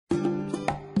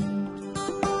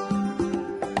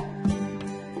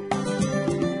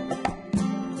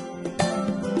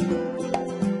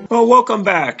Well, welcome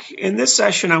back. In this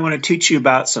session, I want to teach you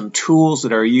about some tools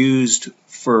that are used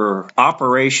for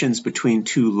operations between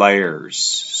two layers,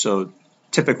 so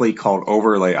typically called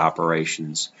overlay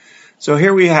operations. So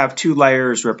here we have two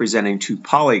layers representing two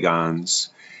polygons,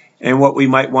 and what we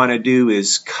might want to do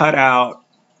is cut out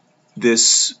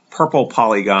this purple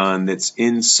polygon that's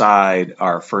inside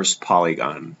our first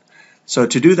polygon. So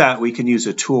to do that, we can use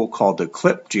a tool called the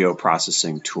clip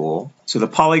geoprocessing tool. So the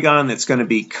polygon that's going to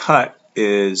be cut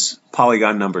is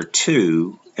polygon number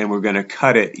 2, and we're going to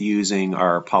cut it using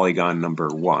our polygon number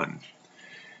 1.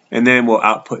 And then we'll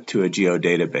output to a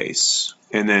geodatabase,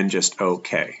 and then just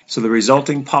OK. So the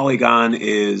resulting polygon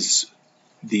is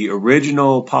the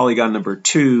original polygon number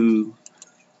 2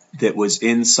 that was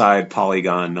inside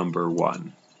polygon number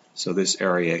 1. So this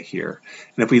area here.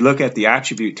 And if we look at the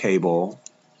attribute table,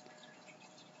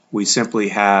 we simply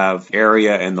have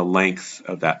area and the length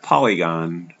of that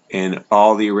polygon and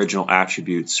all the original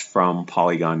attributes from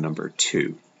polygon number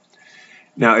 2.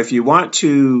 Now, if you want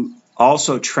to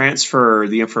also transfer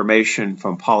the information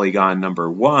from polygon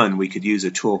number 1, we could use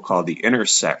a tool called the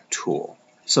Intersect Tool.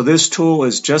 So this tool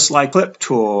is just like Clip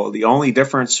Tool. The only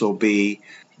difference will be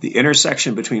the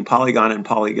intersection between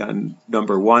polygon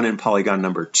number 1 and polygon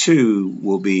number 2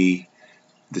 will be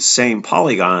the same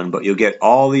polygon, but you'll get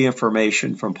all the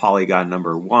information from polygon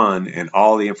number 1 and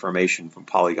all the information from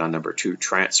polygon number 2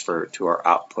 transferred to our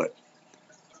output.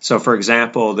 So for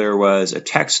example, there was a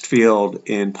text field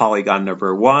in polygon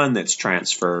number 1 that's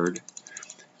transferred,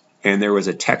 and there was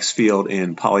a text field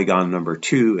in polygon number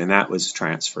 2, and that was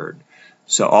transferred.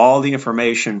 So all the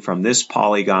information from this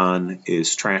polygon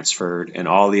is transferred, and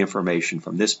all the information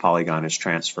from this polygon is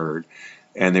transferred,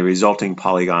 and the resulting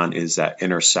polygon is that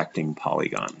intersecting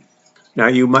polygon. Now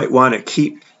you might want to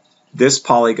keep this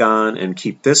polygon and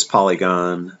keep this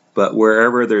polygon, but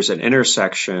wherever there's an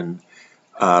intersection,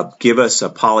 give us a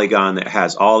polygon that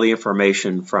has all the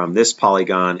information from this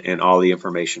polygon and all the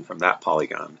information from that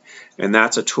polygon. And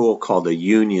that's a tool called the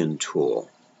union tool.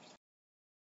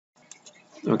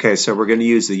 Okay, so we're going to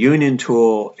use the union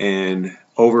tool and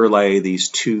overlay these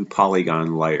two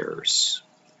polygon layers.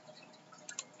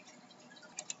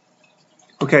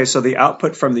 Okay, so the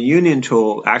output from the union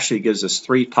tool actually gives us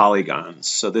 3 polygons.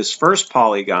 So this first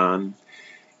polygon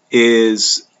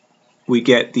is we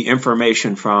get the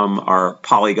information from our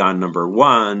polygon number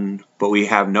 1, but we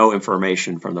have no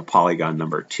information from the polygon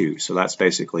number 2. So that's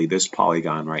basically this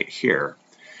polygon right here.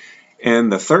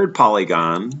 And the third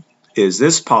polygon is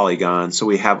this polygon, so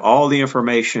we have all the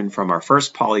information from our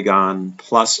first polygon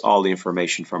plus all the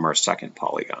information from our second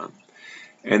polygon.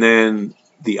 And then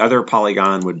the other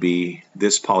polygon would be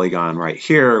this polygon right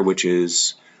here, which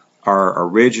is our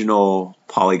original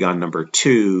polygon number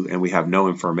 2, and we have no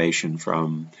information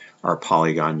from our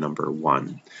polygon number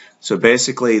 1. So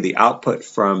basically the output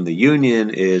from the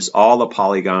union is all the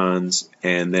polygons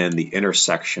and then the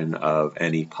intersection of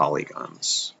any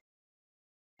polygons.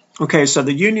 Okay, so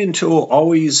the union tool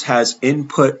always has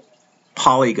input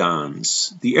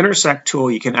polygons. The intersect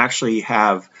tool, you can actually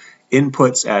have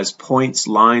inputs as points,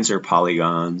 lines, or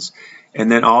polygons. And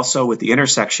then also with the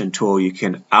intersection tool, you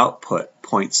can output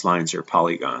points, lines, or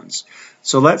polygons.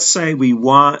 So let's say we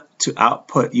want to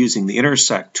output using the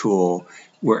intersect tool.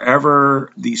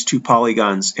 Wherever these two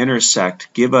polygons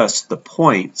intersect, give us the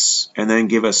points and then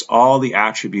give us all the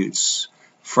attributes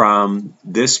from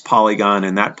this polygon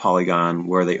and that polygon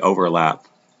where they overlap.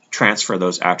 Transfer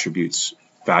those attributes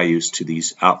values to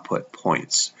these output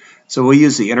points. So we'll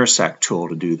use the intersect tool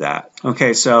to do that.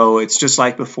 Okay, so it's just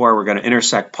like before, we're going to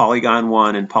intersect polygon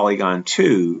 1 and polygon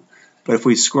 2, but if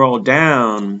we scroll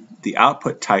down, the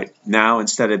output type now,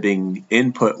 instead of being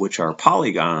input, which are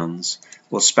polygons,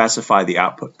 we'll specify the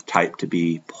output type to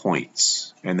be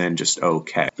points, and then just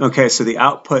OK. Okay, so the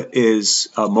output is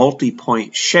a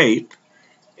multi-point shape,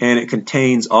 and it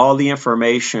contains all the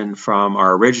information from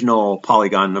our original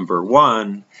polygon number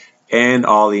 1 and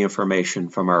all the information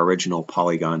from our original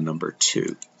polygon number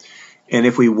 2. And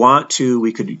if we want to,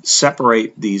 we could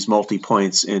separate these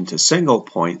multi-points into single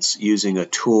points using a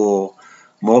tool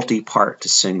multi-part to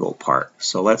single part.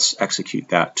 So let's execute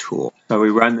that tool. So we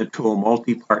run the tool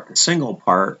multi-part to single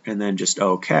part and then just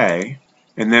OK.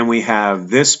 And then we have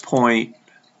this point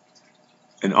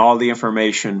and all the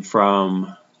information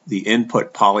from the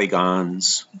input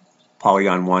polygons,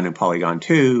 polygon 1 and polygon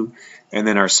 2, and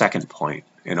then our second point,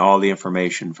 and all the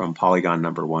information from polygon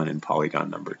number 1 and polygon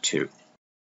number 2.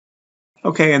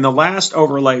 Okay, and the last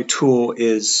overlay tool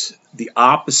is the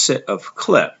opposite of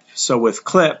clip. So with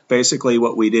clip, basically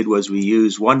what we did was we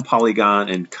used one polygon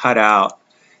and cut out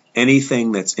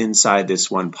anything that's inside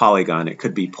this one polygon. It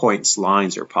could be points,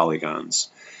 lines, or polygons.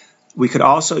 We could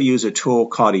also use a tool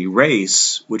called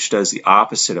erase, which does the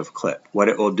opposite of clip. What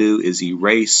it will do is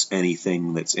erase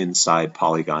anything that's inside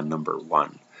polygon number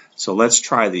 1. So let's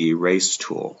try the erase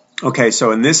tool. Okay,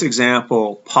 so in this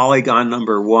example, polygon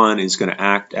number 1 is going to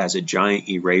act as a giant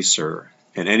eraser,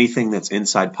 and anything that's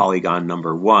inside polygon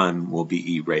number 1 will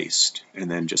be erased,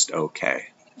 and then just OK.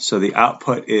 So the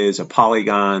output is a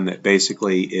polygon that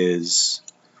basically is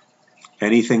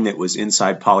anything that was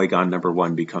inside polygon number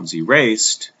 1 becomes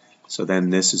erased. So then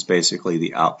this is basically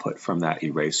the output from that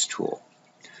erase tool.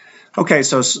 Okay,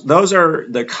 so those are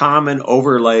the common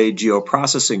overlay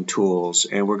geoprocessing tools,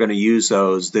 and we're going to use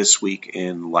those this week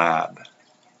in lab.